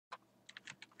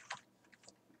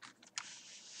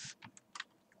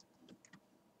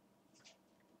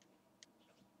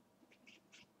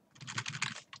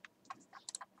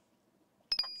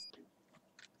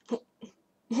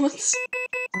What?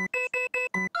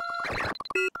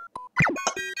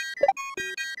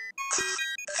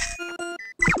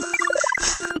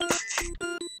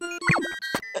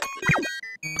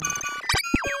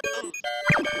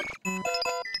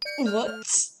 What?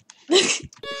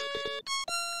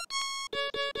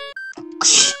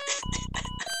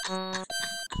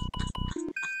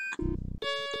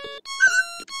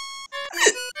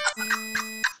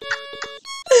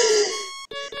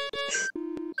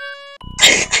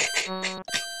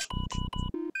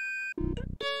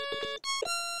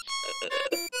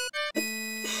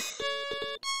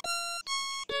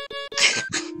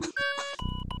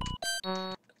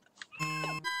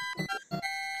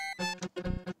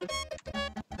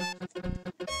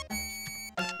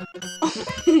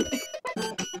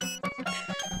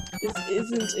 This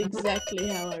isn't exactly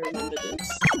how I remembered it.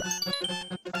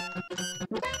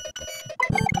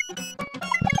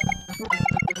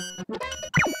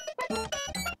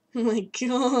 Oh my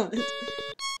god.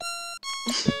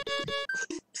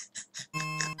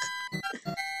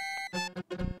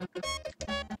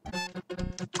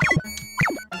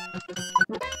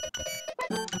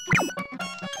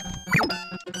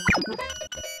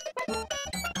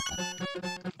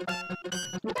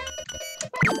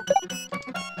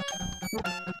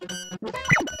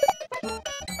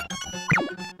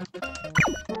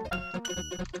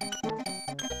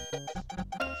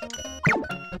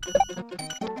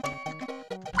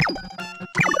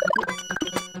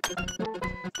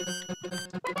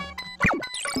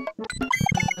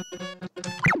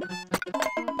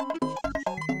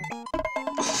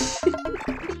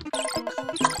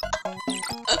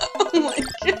 Oh my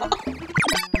god.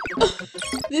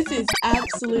 This is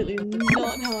absolutely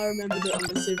not how I remembered it on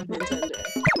the Super Nintendo.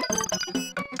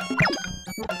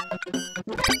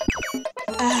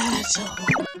 At all.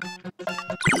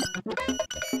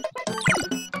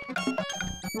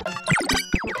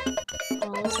 Oh,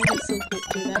 looks like I still can't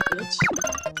do that glitch.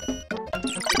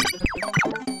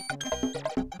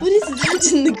 What is that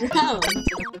in the ground?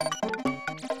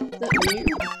 Is that you?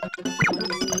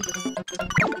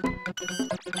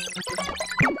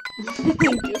 Oh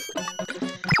my god.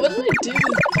 What did I do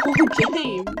this whole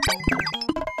game?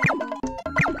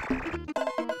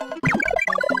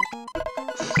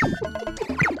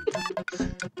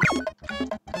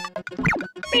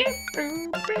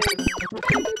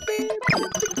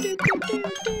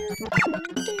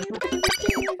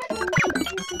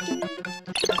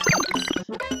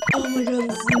 Oh my god,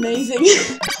 this is amazing.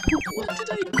 What did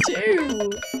I do?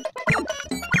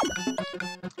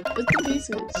 What's the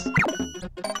P-switch?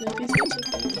 No P-switch?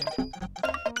 Okay.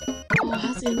 Oh,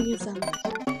 how's the ending gonna sound like?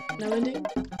 No ending?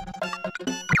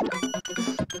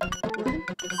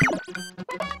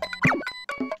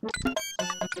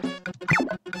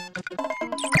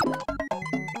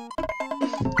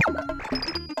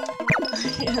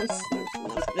 Yes, that's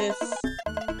enough of this.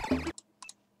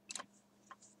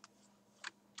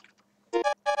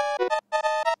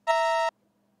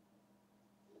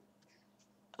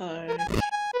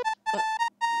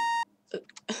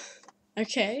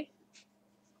 Okay.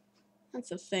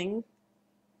 That's a thing.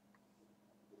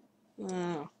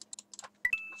 Oh.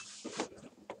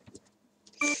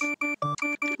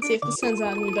 Let's see if this turns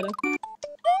out any better.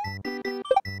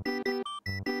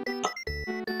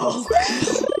 Oh.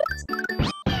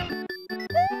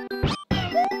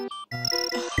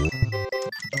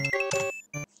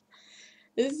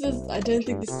 This is. I don't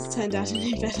think this has turned out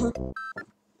any better.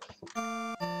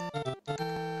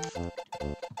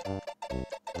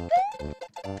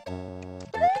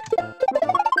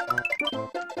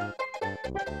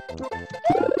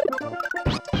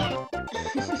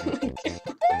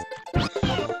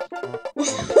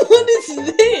 What is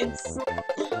this?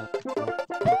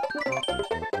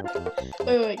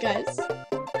 Wait, guys.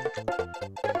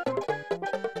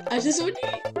 I just want you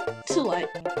to, like,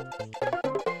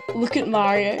 look at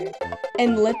Mario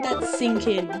and let that sink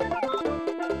in.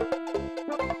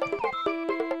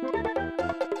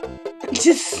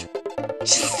 Just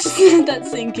let that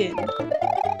sink in.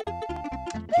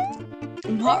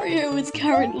 Mario is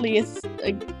currently a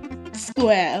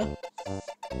square.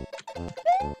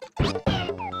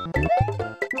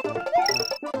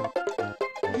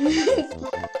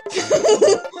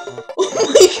 Oh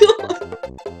my god!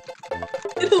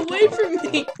 Get away from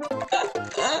me!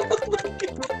 Oh my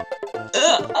god!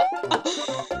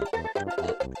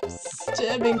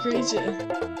 Disturbing creature.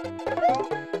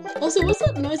 Also, what's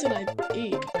that noise when I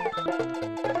eat?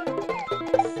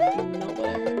 Not what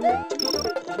I remember it to be.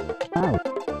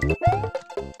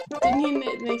 Didn't he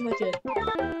make like a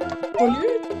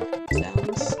balloon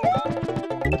sounds?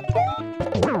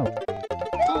 Oh,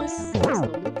 this is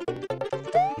normal.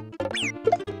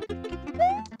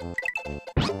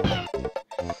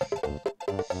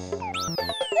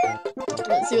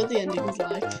 see what the ending was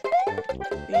like.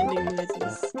 The ending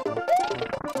noises.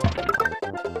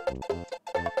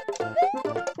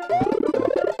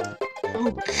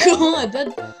 Oh god, the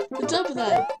top of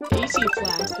that 80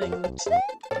 plant thing looked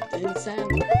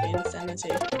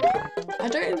insanity. I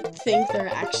don't think there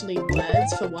are actually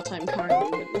words for what I'm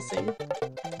currently witnessing.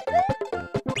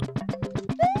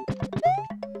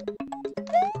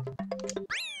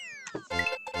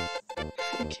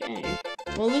 Okay.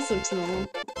 Well, this looks normal,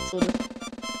 sort of.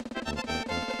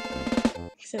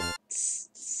 Except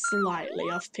slightly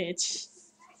off pitch.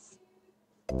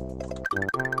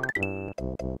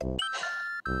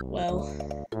 Well,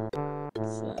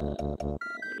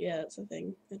 yeah, that's a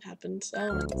thing that happened.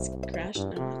 Oh, it's crashed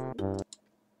now.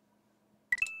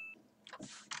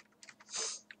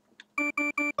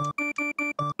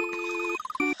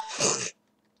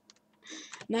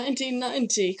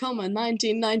 1990,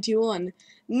 1991.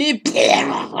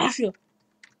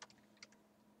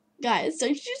 Guys, don't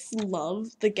you just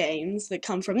love the games that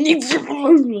come from because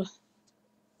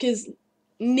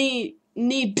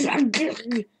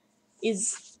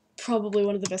is probably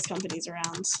one of the best companies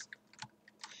around.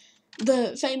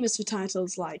 They're famous for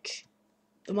titles like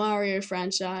the Mario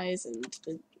franchise and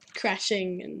the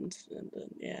crashing and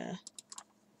yeah.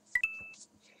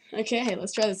 Okay,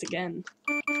 let's try this again.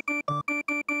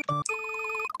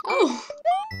 Oh!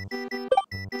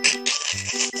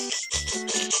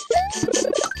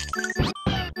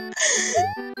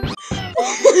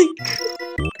 Oh my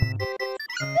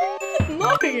god!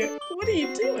 Mario, what are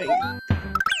you doing?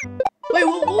 Wait,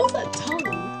 what was that tongue?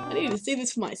 I need to see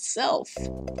this for myself.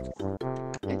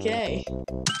 Okay.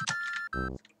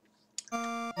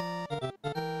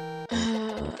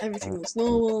 Everything looks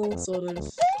normal, sort of.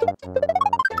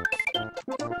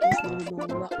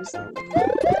 That was normal.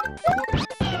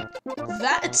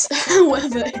 That,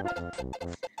 however,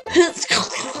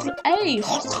 A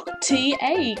T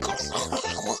A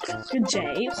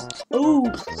J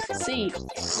O C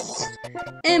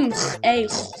M A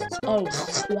O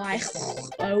Y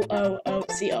O O O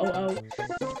C O O.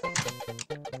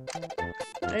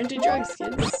 Don't do drugs,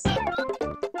 kids.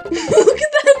 Look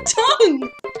at that tongue!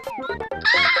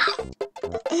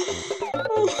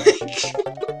 Oh my god.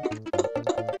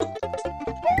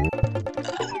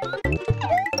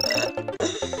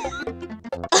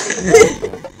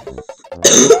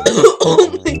 Oh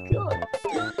my god.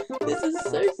 This is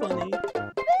so funny.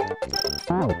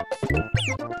 No.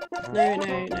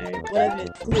 Whatever.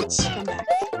 Glitch, come back.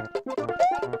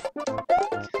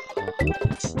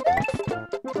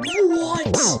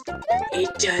 What?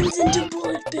 It turns into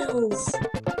bullet bills.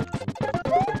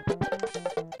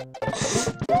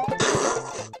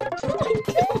 Oh my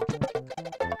god.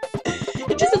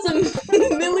 It just has a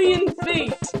million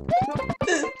feet.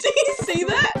 Do you see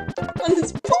that? On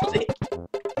his body.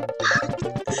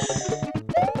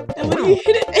 And when you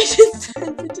hit it, it just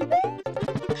turns into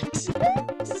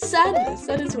sadness.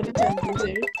 That is what it turns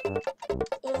into.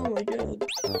 Oh my god.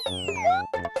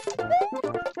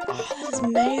 Oh, that is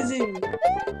amazing.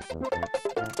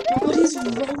 What is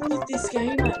wrong with this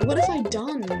game? What have I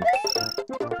done? What?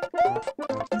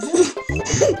 This is a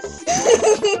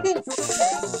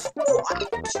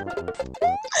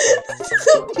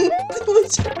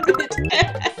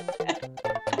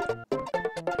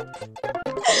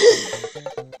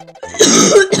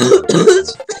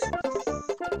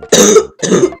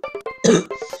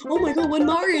Oh my god, when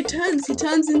Mario turns, he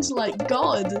turns into like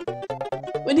God.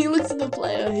 When he looks at the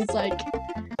player, he's like,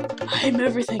 I am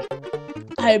everything.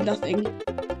 I am nothing.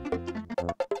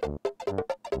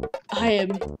 I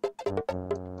am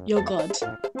your God.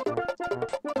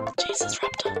 Jesus,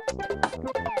 Raptor.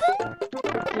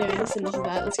 Anyway, that's enough of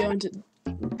that. Let's go into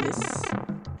this.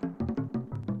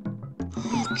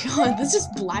 Oh god, there's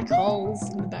just black holes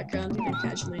in the background, you know,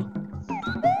 casually.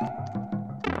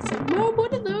 It's like, no,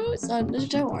 what are those?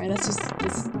 Don't worry, that's just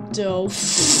this dope.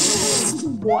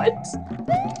 What?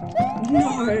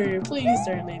 No, please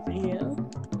don't leave me here.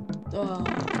 Oh.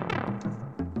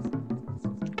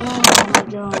 Oh my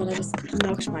god, I just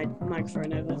knocked my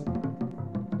microphone over.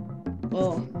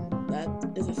 Well, that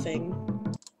is a thing.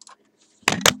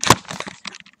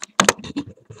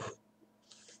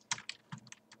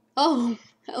 Oh,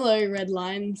 hello, red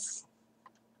lines.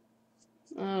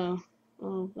 Oh,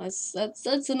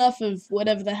 that's enough of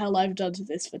whatever the hell I've done to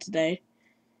this for today.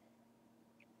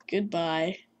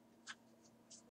 Goodbye.